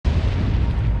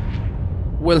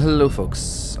Well, hello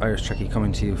folks, Irish Trekkie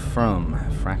coming to you from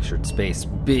Fractured Space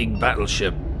Big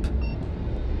Battleship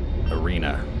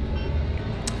Arena.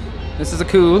 This is a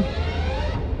cool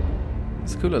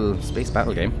little space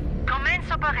battle game.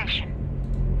 Commence operation.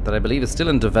 That I believe is still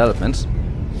in development.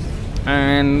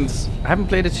 And I haven't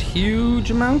played it a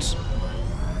huge amount.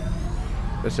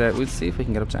 But we'll see if we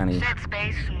can get up to any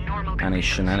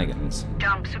shenanigans.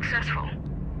 Jump successful.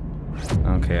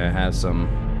 Okay, I have some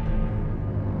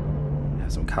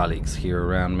colleagues here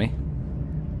around me.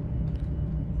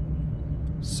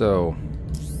 So,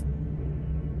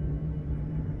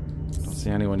 don't see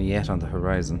anyone yet on the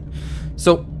horizon.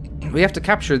 So, we have to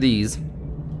capture these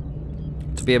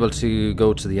to be able to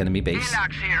go to the enemy base.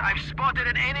 Relax here. I've spotted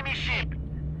an enemy ship.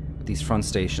 These front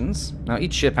stations. Now,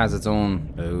 each ship has its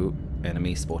own... Oh,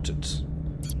 enemy spotted.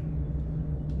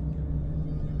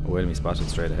 Oh, enemy spotted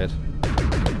straight ahead.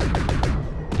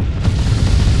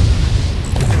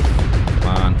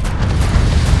 Come on.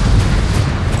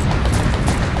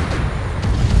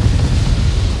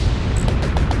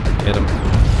 Hit him.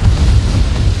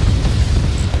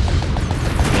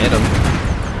 Hit him.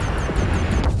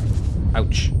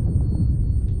 Ouch.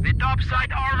 The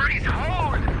topside armor is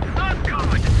hold. Not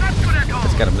good. Not good at all.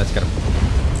 Let's get him, let's get him.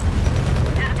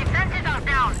 The defenses are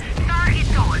down. Sir is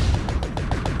going.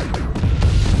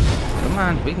 Come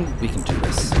on, we can do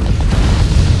this.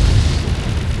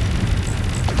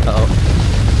 Uh-oh.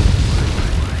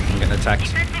 I'm getting attacked.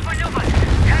 Defensive maneuver.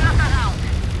 Turn us around.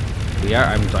 We are.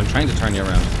 I'm trying to turn you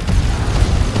around.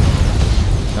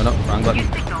 No, wrong button.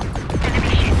 New signal.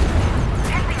 Enemy ship.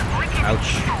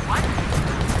 Ouch.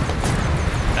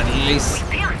 At least.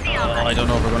 Oh, I don't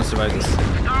know if we're going to survive this.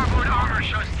 Starboard armor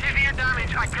shows severe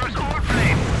damage across all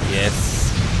planes.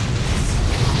 Yes.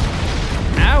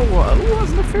 Ow! It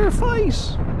wasn't a fair fight.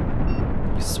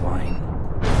 You swine.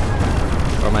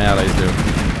 What are my allies doing?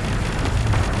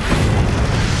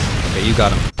 Okay, you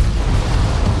got him.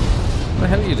 What the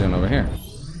hell are you doing over here?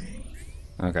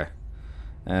 Okay.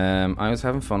 I was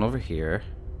having fun over here.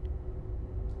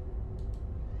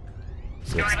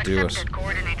 So let's do it.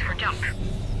 Coordinates for jump.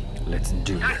 Let's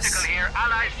do this. Tactical here.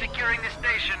 Allies securing the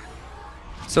station.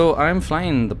 So I'm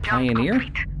flying the Jump Pioneer.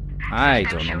 complete. I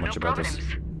System don't know show much no about this.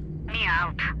 problems. Me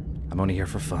out. I'm only here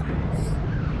for fun.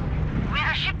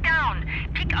 We're a ship down.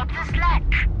 Pick up the slack.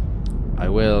 I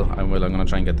will. I'm gonna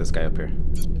try and get this guy up here.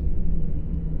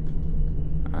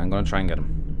 I'm gonna try and get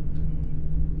him.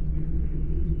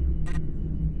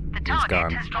 The gone.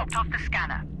 target has dropped off the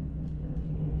scanner.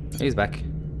 He's back.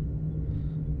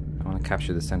 I want to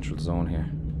capture the central zone here.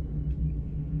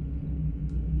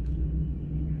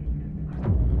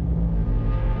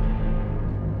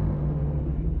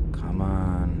 Come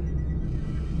on.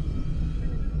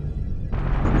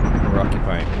 We're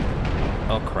occupying.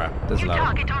 Oh crap, there's a New lot of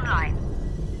target them. online.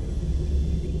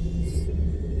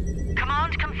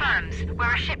 Command confirms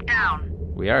we're a ship down.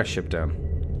 We are a ship down.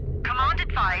 Command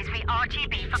advise we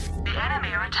RTB for the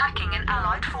enemy are attacking an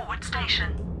allied forward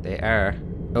station. They are.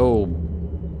 Oh,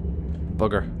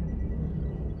 bugger.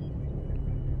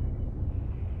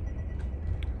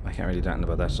 I can't really do anything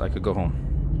about that, so I could go home.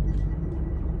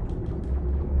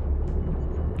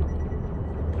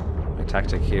 My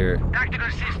tactic here. Tactical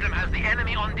system has the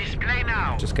enemy on display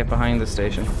now. Just get behind the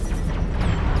station.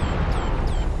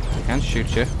 They can't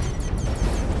shoot you.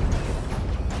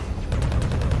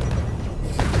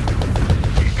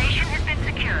 The station has been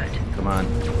secured. Come on.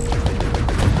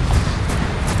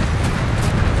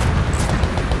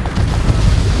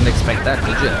 Didn't expect that,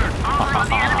 did you? Armor on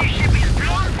the enemy ship is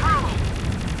blown through.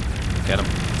 Get him.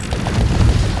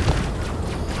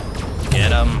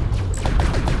 Get him.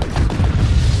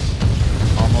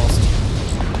 Almost.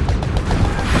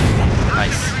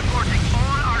 Nice. Reporting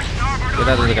all our starboard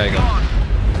Where did the guy go? gone.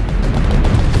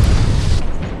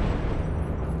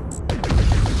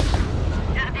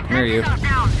 Come here, you. Down.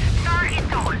 Sir is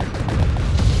going.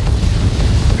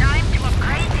 Time to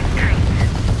upgrade this train.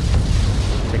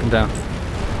 Take him down.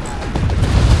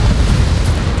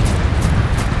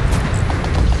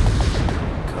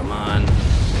 Come on.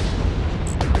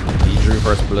 He drew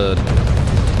first blood.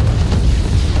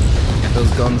 Get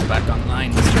those guns back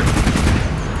online, mister.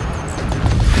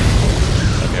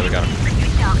 Okay, we got him.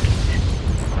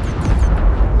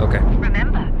 Okay.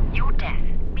 Remember, your death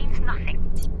means nothing.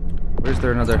 Where's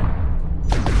there another? Move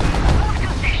to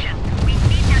station. We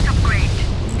need that upgrade.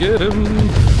 Get him!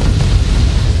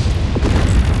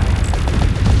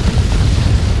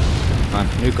 Come on,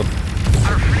 nuke him.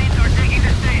 Our fleets are taking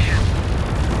the station.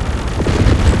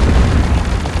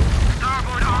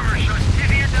 Starboard armor shows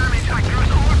severe damage across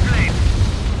all planes.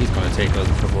 He's gonna take us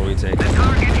before we take The him.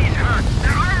 target is hurt.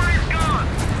 Their armor is gone.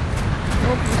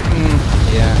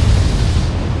 Yeah.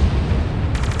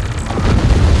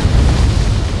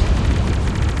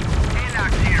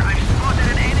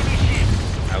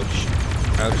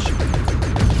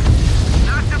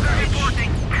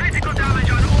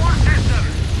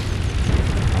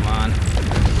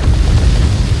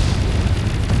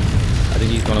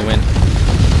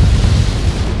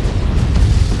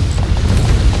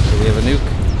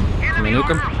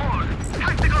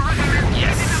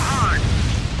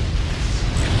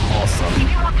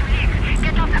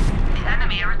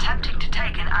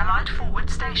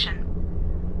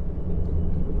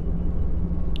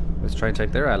 try and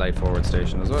take their allied forward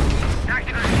station as well.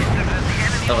 Tactical systems of the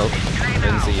enemy Uh-oh. on display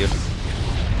Didn't now. see you.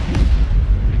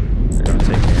 They're gonna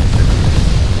take me out.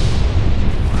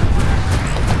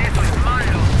 This was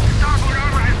Milo. Starboard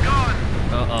armor has gone.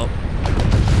 Uh-oh.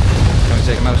 Can we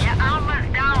take him out? Your armor's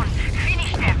down.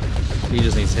 Finish them. He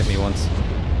just needs to hit me once.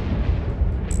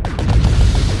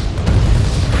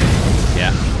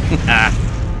 Yeah.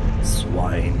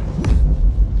 Swine.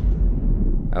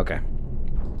 Okay.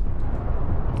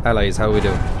 Allies, how are we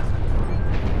doing?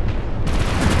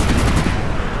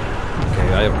 Okay,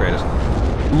 I upgraded.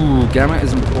 Ooh, Gamma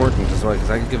is important as well, because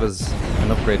that could give us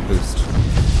an upgrade boost.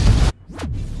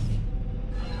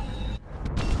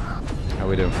 How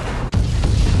we doing?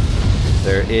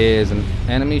 There is an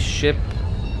enemy ship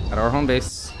at our home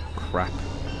base. Crap.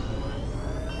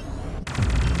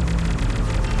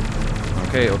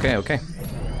 Okay.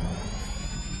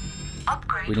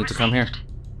 Upgrade We need to come here. received.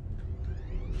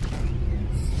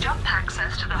 Jump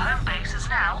access to the home base is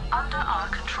now under our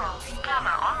control. Gamma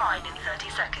online in 30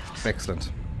 seconds.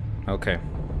 Excellent. Okay.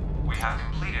 We have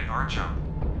completed our jump.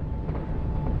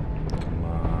 Come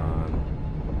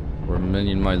on. We're a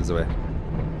million miles away.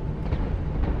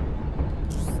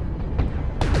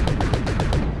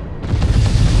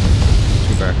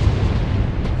 Too far.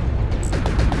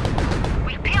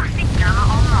 We piercing Gamma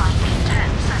online in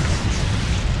 10 seconds.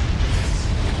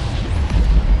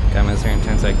 Gamma's here in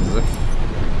 10 seconds, is it?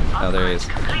 Oh, there he is.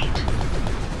 Complete.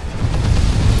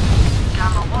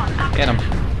 Gamma 1 active. Get him.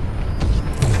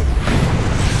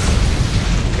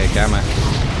 Okay, Gamma.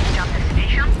 Jump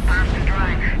destination, pass to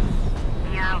drive.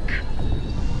 Me out.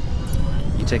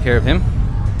 You take care of him.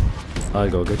 I'll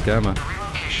go get Gamma. The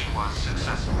relocation was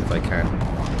successful. If I can.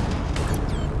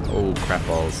 Oh, crap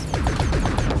balls.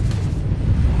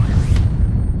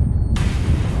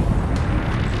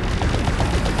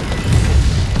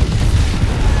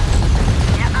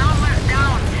 Your armor's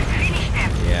down. Finish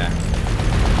them. Yeah.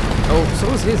 Oh, so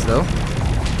is his though.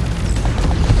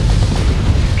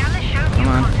 Gamma show Come you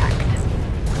on. contact.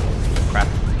 Crap.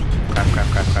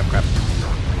 Crap.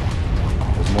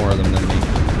 There's more of them than me.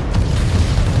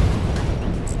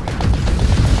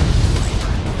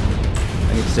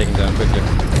 I need to take him down quickly.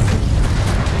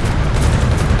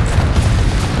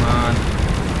 Come on.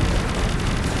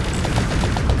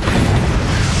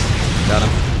 Got him.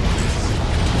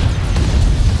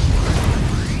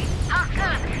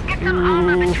 Hustlers, get some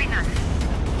armor between us.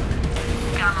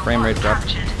 Gamma Frame 1 rate dropped.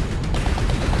 captured.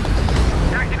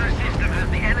 Tactical systems of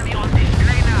the enemy on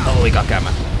display now. Oh, we got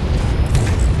Gamma.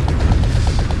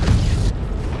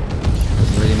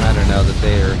 Doesn't really matter now that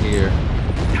they are here.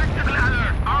 Tactical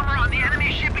alert. Armor on the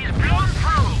enemy ship is blown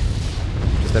through.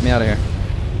 Just let me out of here.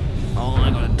 Oh,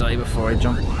 I'm gonna die before I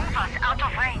jump. Move us out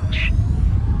of range.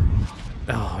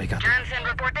 Oh, we got that. Jansen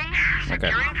reporting.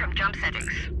 Securing from jump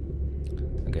settings.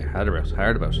 Okay, hard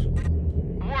about.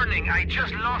 Warning, I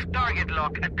just lost target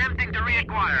lock. Attempting to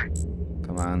reacquire.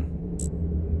 Come on.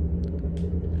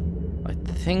 I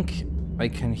think I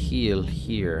can heal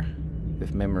here,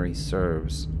 if memory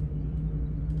serves.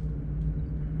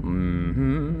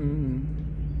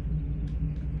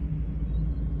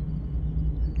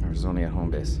 There's only at home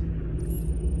base.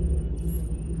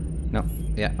 No,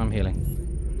 yeah, I'm healing.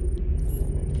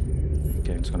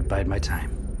 Okay, I'm just gonna bide my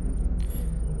time.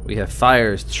 We have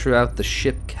fires throughout the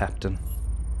ship, Captain.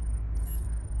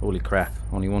 Holy crap,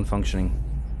 only one functioning.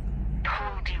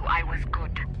 Told you I was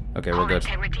good. Okay, we're Core good.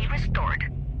 integrity restored.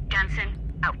 Jansen,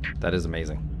 out. That is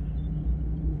amazing.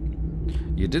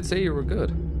 You did say you were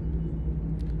good.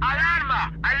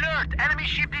 Alarma! Alert! Enemy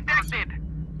ship detected!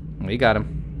 We got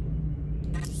him.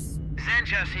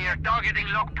 Zenjas here. Targeting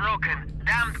lock broken.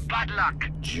 Damned bad luck.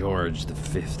 George the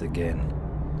Fifth again.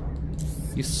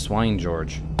 You swine,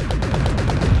 George.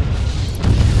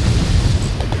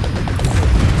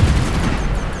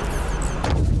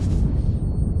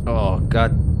 Oh,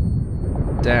 god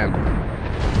damn.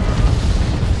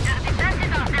 The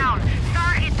defenses are down.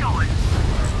 Star it all.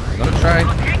 I'm gonna try.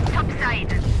 Protect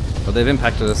topside. But they've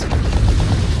impacted us.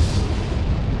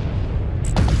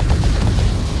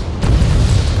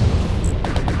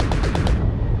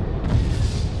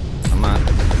 Come on.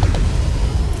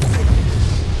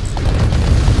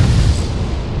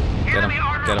 Get him. Enemy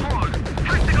armor Get him. full.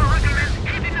 Tactical recommends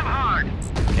hitting them hard.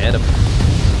 Get him.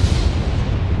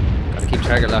 Gotta keep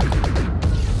target lock.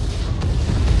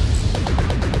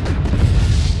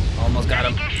 Almost got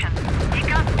him. Navigation.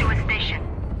 Take us to a station.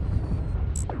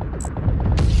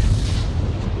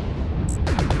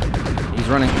 He's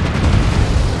running.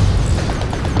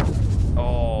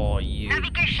 Oh, you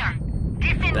Navigation.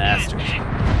 Disengage. bastard.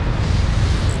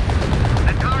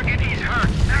 The target is hurt.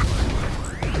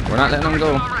 We're not letting him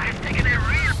go. Armor has taken a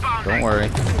real Don't worry.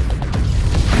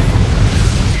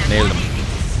 Nailed him.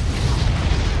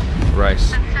 Right.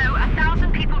 And so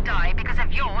 1,000 people die because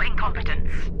of your incompetence.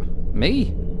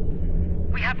 Me?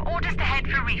 We have orders to head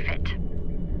for refit.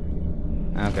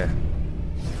 Okay.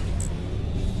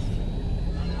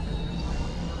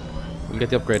 We'll get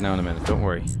the upgrade now in a minute, don't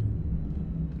worry.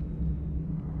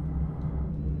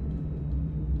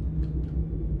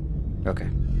 Okay.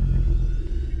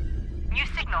 New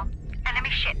signal. Enemy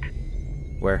ship.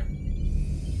 Where?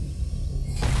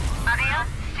 Area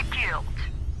secured.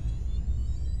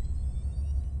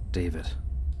 David.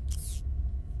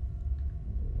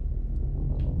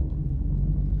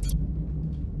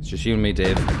 It's just you and me,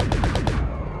 Dave.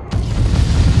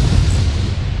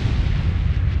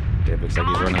 Dave looks like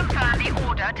he's running. Confirm the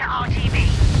order to RTB.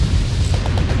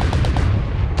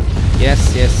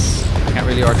 Yes, yes. I can't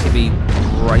really RTB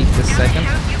right this second.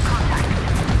 Show you contact.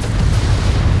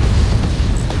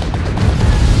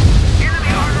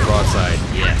 Broadside,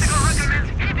 yes.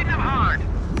 Hitting them hard.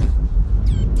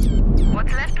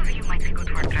 What's left of you might be good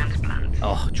for transplant.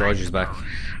 Oh, George is back.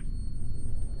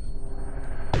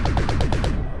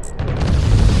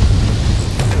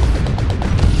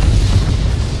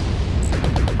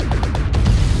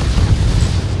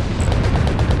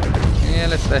 Yeah,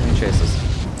 let's let him chase us.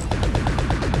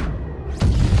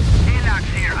 Elax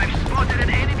here. I've spotted an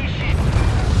enemy ship.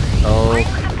 Oh, Bring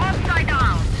the pod side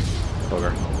down.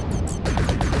 bugger.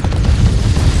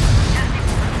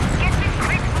 Get this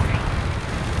quick moving.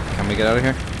 Can we get out of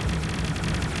here?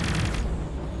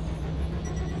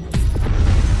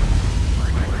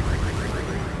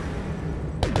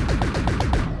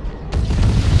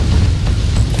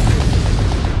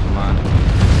 Come on.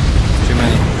 Too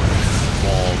many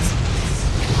walls.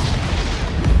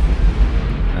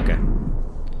 Okay.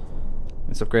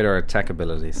 Let's upgrade our attack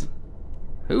abilities.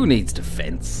 Who needs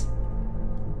defense?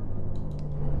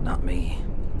 Not me.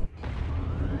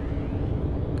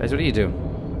 Guys, what do you do?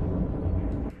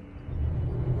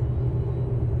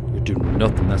 You do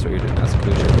nothing, that's what you're doing. That's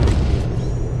cool shit.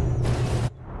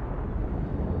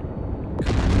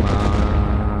 Come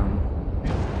on.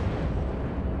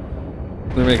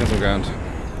 They're making some ground.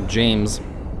 James.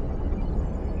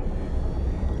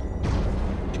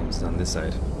 James is on this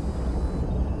side.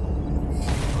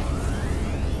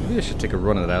 Maybe I should take a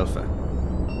run at Alpha.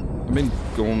 I've been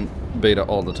going beta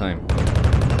all the time.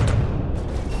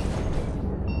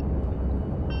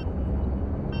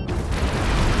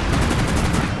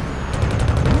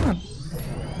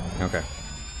 Okay.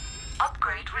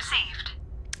 Upgrade received.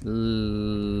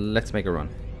 Let's make a run.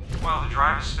 Well, the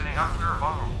drive is spinning up. We're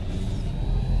vulnerable.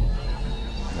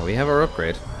 Now we have our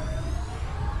upgrade.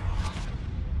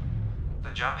 The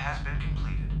jump has been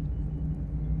completed.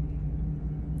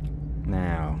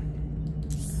 Now,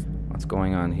 what's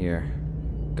going on here?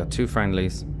 Got two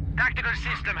friendlies. Tactical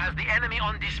system has the enemy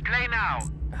on display now.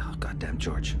 Oh, goddamn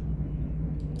George.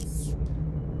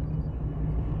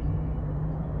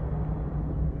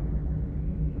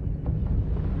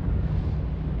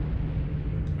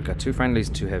 We got two friendlies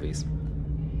and two heavies.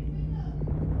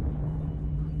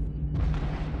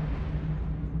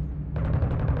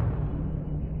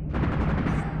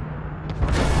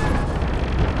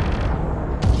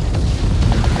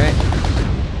 Okay.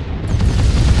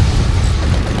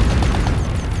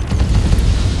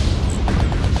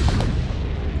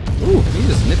 Ooh, he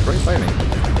just nipped right by me.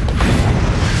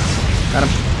 Got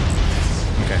him.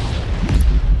 Okay.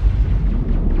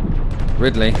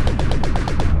 Ridley.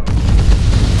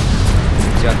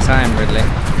 It's your time, Ridley.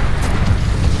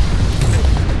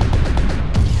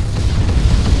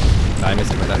 I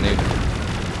missed him with that nuke.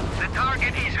 The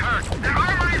target is hurt. The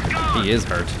armor is gone. He is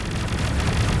hurt.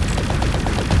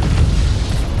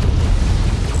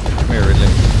 Come here,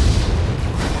 Ridley.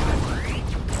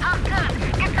 Hunter,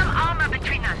 get some armor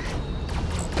between us.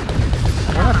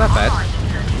 Oh, not that bad.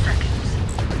 30 seconds.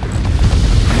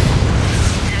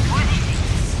 That was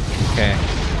easy. Okay.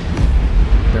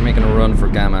 They're making a run for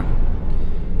Gamma.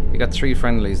 We got three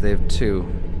friendlies, they have two.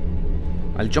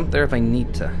 I'll jump there if I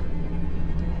need to.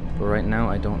 But right now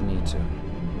I don't need to.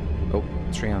 Oh,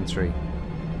 3 on 3.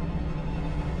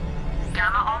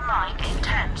 Gamma online in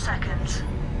 10 seconds.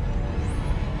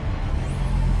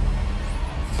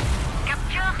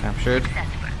 Capture Captured.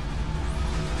 successful.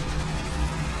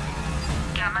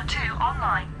 Gamma 2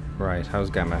 online. Right, how's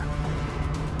Gamma?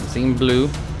 I'm seeing blue.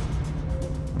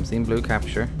 I'm seeing blue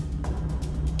capture.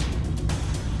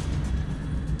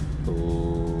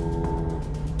 Oh.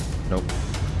 Nope.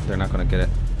 They're not gonna get it.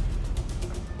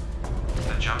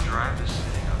 The jump drive is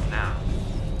spinning up now.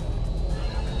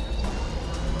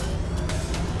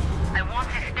 I want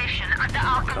a station under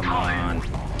our Come control. on.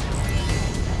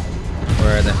 Where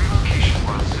Where are they? Relocation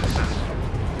was successful.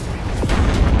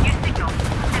 New signal.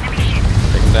 Enemy ship.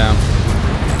 Take them down.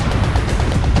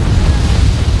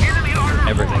 Enemy armor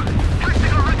Everything. forward.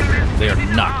 Tactical readiness. They are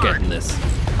not getting this.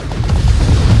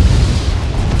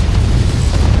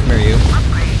 Come here, you.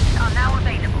 Upgrades are now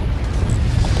available.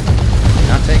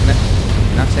 You're not taking it.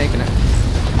 You're not taking it.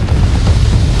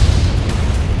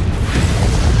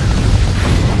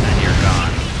 And you're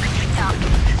gone.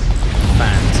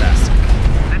 Fantastic.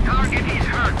 The target is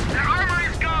hurt. Their armor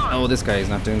is gone. Oh, this guy is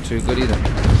not doing too good either.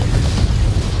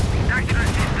 Tactical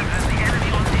system has the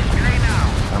enemy on display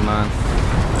now. Come on.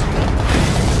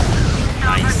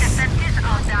 Starboard defenses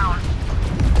are down.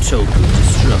 Total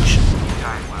destruction.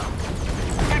 Time well.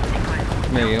 Technical.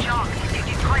 There you go. Job is to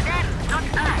destroy them, not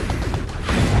us.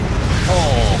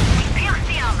 Oh. We pierce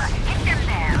the armor. Hit them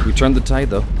there. We turned the tide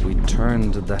though. We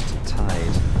turned that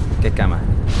tide. Get Gamma.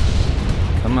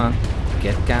 Come on.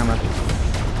 Get Gamma.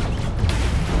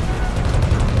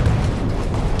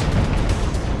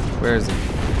 Where is he?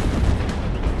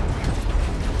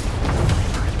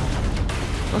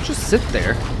 Don't just sit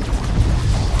there.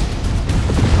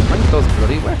 Find those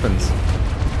bloody weapons.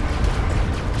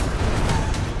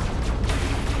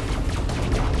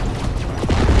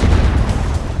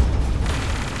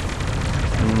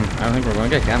 I don't think we're going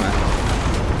to get Gamma.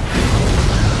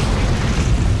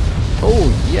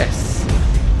 Oh, yes.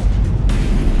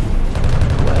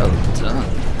 Well done.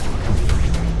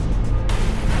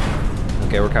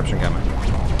 Okay, we're capturing Gamma.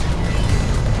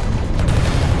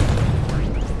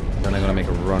 Then I'm going to make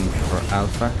a run for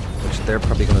Alpha, which they're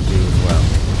probably going to do as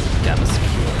well. Gamma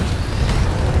secured.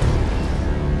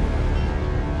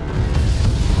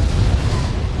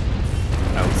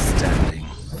 Outstanding.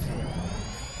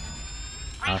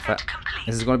 Alpha.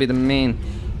 This is going to be the main.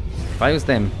 If I was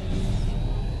them,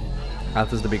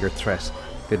 Alpha's the bigger threat.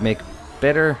 They'd make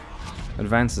better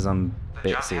advances on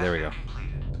beta. See, there we go.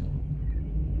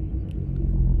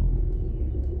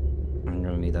 I'm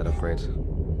going to need that upgrade.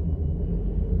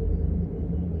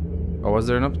 Oh, was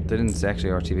there an up? They didn't say actually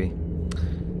RTB.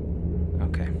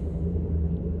 Okay.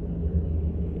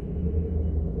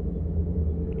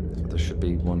 So there should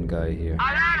be one guy here.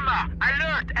 Alarma!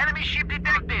 Alert! Enemy ship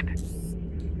detected.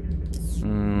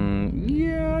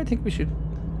 Yeah, I think we should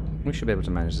be able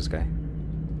to manage this guy.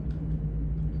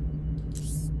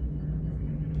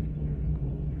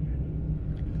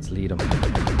 Let's lead him.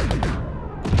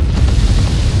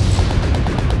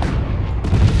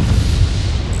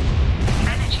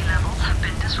 Energy levels have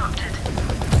been disrupted.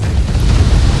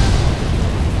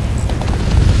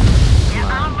 Their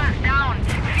armor's down.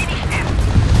 Finish them.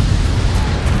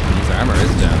 His armor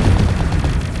is down.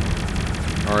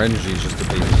 Our energy is just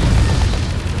depleted.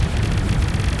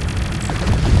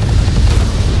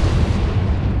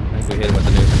 I think we hit him with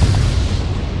the nuke.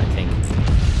 I think.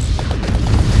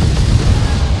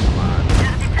 Come on.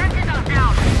 Their defenses are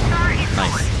down. Star is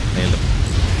Nice. Nailed him.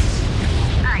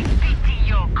 I pity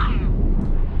your crew.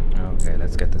 Okay,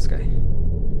 let's get this guy.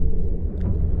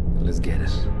 Let's get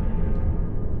it.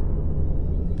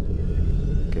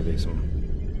 Okay, there's some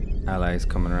allies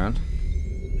coming around.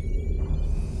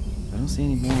 I don't see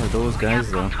any more of those guys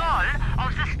though. Control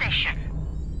of the station.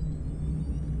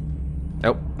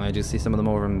 Oh, I do see some of them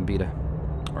over in beta.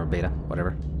 Or beta,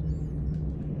 whatever.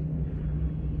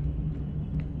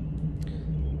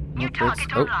 New Nope, target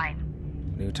it's- oh, online.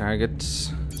 new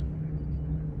targets.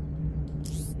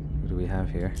 Who do we have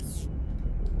here?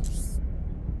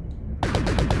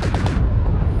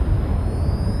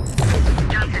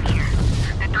 Johnson here.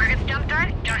 The target's jump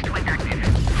drive just went active.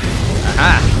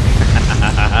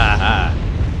 Aha!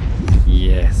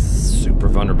 Yes, super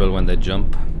vulnerable when they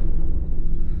jump.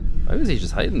 Why was he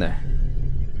just hiding there?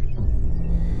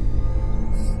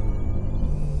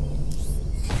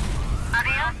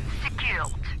 Area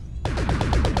secured.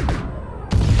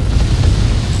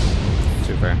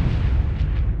 Too far.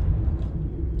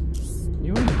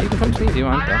 You can come to me if you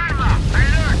want, though. Alarma!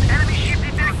 Alert! Enemy ship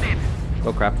detected.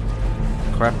 Oh crap.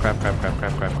 Crap, crap, crap, crap,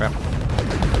 crap, crap, crap.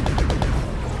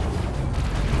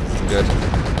 This isn't good.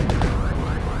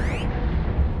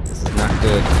 This is not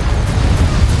good.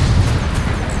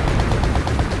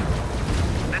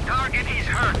 The target is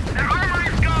hurt. Their armor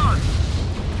is gone.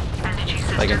 Energy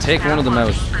I can systems take one of them now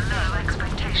out. below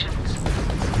expectations.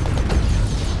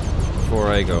 Before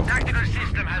I go. Tactical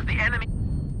system has the enemy.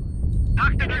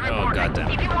 Tactical Oh, reporting. goddamn.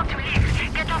 If you want to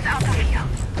leave, get us out of here.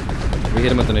 We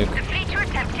hit him with the The nuke. fleet are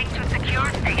attempting to secure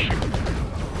a station.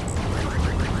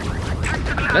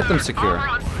 Tactical Let them alert. secure. Armor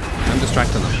on- I'm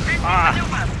distracting them.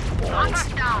 Armor's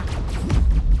down.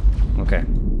 Okay.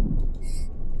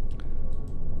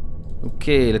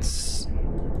 Okay, let's...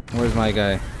 Where's my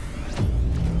guy?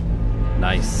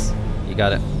 Nice. You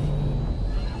got it.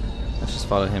 Let's just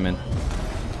follow him in.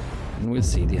 And we'll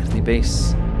see the enemy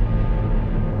base.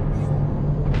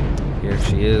 Here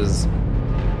she is.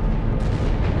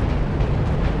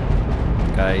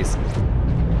 Guys.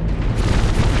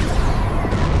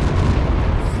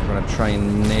 We're gonna try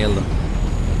and nail them.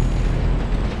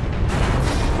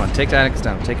 Come on, take Alex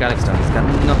down. Take Alex down. He's got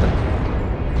nothing.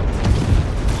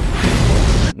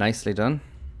 Nicely done.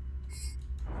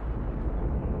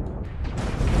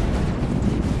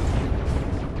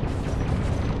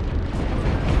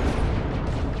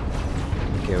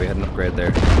 Okay, we had an upgrade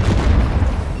there.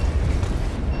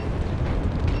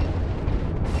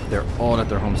 They're all at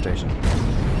their home station.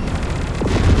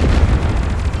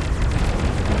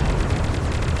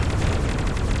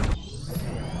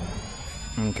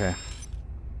 Okay.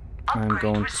 I'm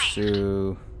going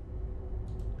to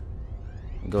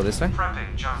go this way.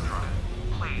 Prepping jump drive.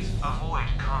 Please avoid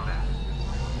combat.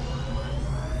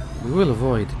 We will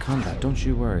avoid combat, don't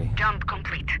you worry. Jump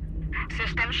complete.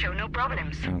 Systems show no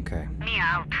problems. Okay. Me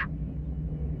out.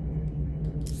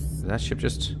 Is that ship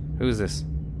just... Who is this?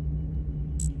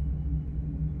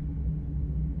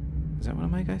 Is that one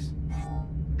of my guys?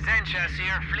 Sanchez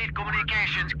here. Fleet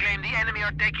communications claim the enemy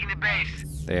are taking the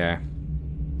base. They are.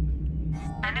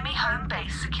 Enemy home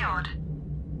base secured.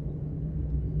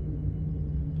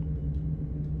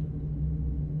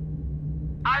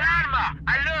 Alarma!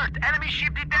 Alert! Enemy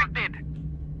ship detected!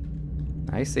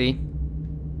 I see.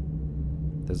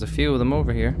 There's a few of them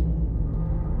over here.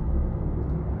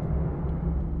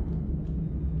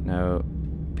 Now,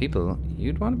 people,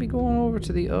 you'd want to be going over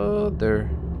to the other...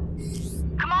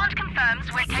 Command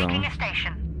confirms we're taking a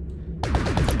station.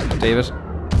 David,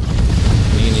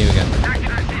 me and you again.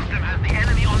 Tactical system has the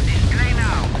enemy on display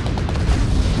now.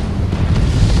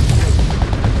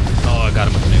 Oh, I got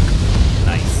him with a nuke.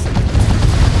 Nice.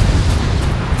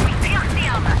 We pierce the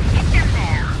armor. Hit them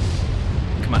there.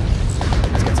 Come on.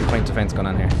 Let's get some point defense going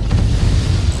on here.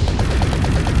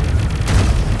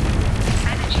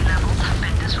 Energy levels have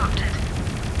been disrupted.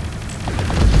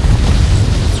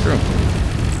 Screw 'em.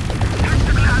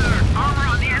 Tactical alert! Armor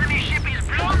on the enemy ship is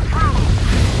blown through!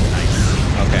 Nice.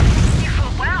 Okay. You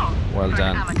fought well. Well for an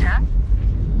done. amateur.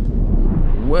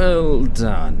 Well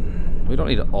done. We don't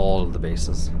need all of the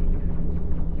bases.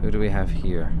 Who do we have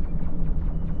here?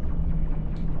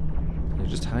 You're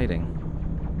just hiding.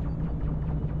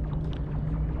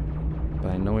 But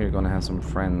I know you're going to have some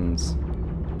friends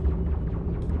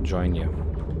join you.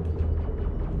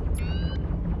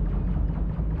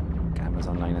 Gamma's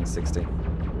online in 60.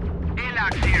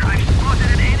 Elax here. I've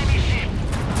spotted an enemy ship.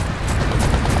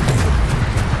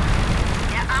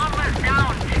 Their armor's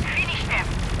down. Finish them.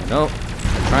 No,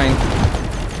 trying.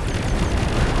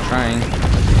 Trying.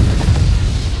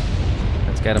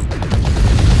 Let's get him.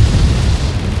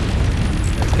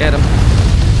 Let's get him.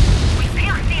 We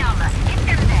pierce the armor. Hit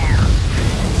them there.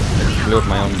 I just blew up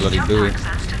my own bloody buoy.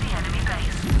 Access to the enemy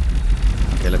base.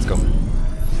 Okay, let's go.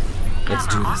 Let's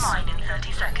do Camera this. online in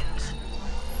 30 seconds.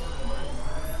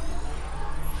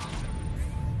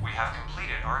 We have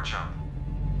completed our jump.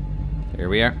 Here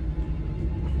we are.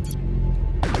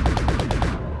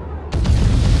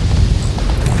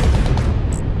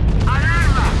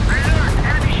 Alarma! Alert!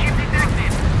 Enemy ship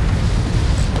detected!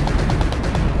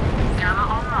 Camera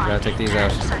online. Gotta take in these 10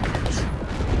 out. seconds.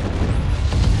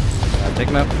 Take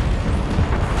him out.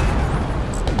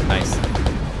 Nice.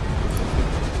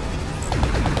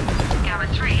 Gamma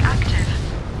 3 active.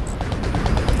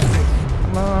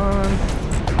 Come on.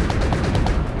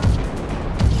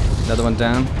 Another one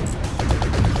down.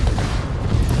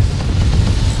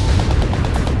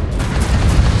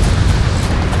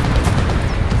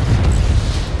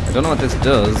 I don't know what this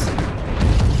does.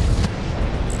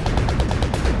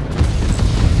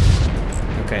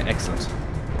 Okay, excellent.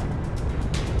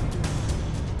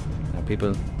 Now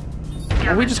people...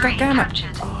 Oh, we just got Gamma!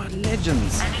 Captured. Oh,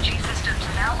 legends! Energy systems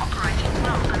are now operating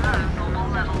well below normal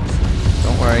levels.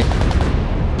 Don't worry.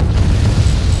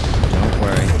 Don't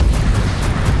worry.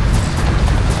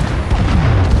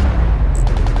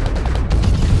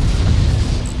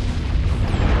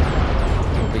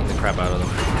 We'll beat the crap out of them.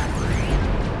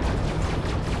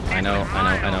 I know.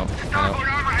 Starboard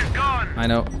armor has gone! I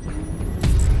know.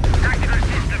 Tactical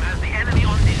system has the enemy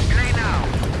on display now.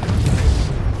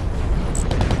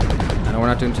 I know we're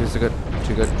not doing too good.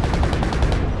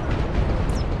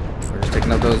 We're just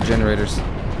taking out those generators.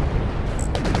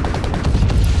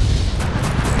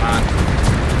 Come on.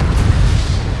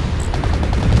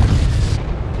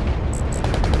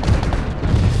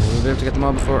 We'll be able to get them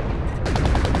all before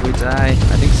we die.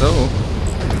 I think so.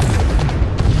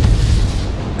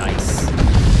 Nice.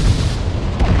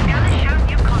 Now show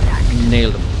new contact.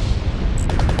 nailed him.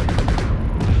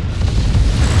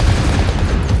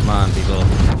 Come on, people.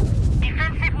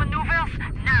 Defensive maneuvers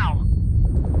now.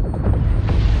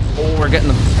 Oh, we're getting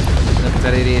them. Look at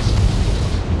that idiot.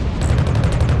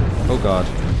 Oh god.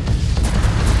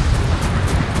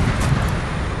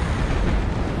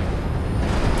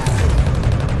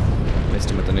 Missed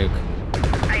him with the nuke.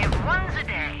 I have ones a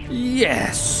day.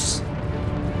 Yes!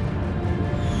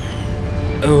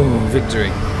 Oh,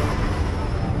 victory.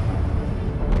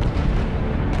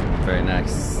 Very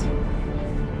nice.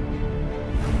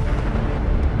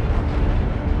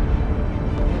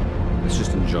 Let's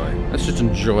just enjoy. Let's just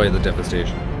enjoy the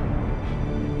devastation.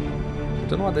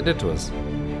 Don't know what they did to us.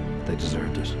 They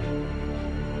deserved it.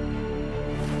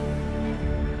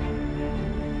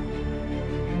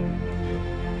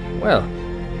 Well,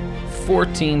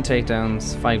 14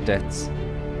 takedowns, 5 deaths.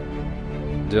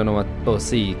 Don't know what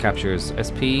OC captures.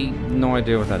 SP, no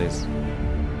idea what that is.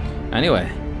 Anyway,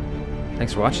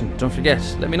 thanks for watching. Don't forget,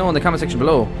 let me know in the comment section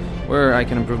below where I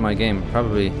can improve my game.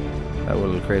 Probably that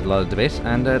will create a lot of debate.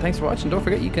 And thanks for watching. Don't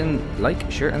forget you can like,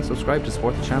 share and subscribe to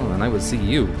support the channel. And I will see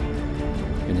you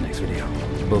in the next video.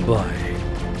 Bye-bye.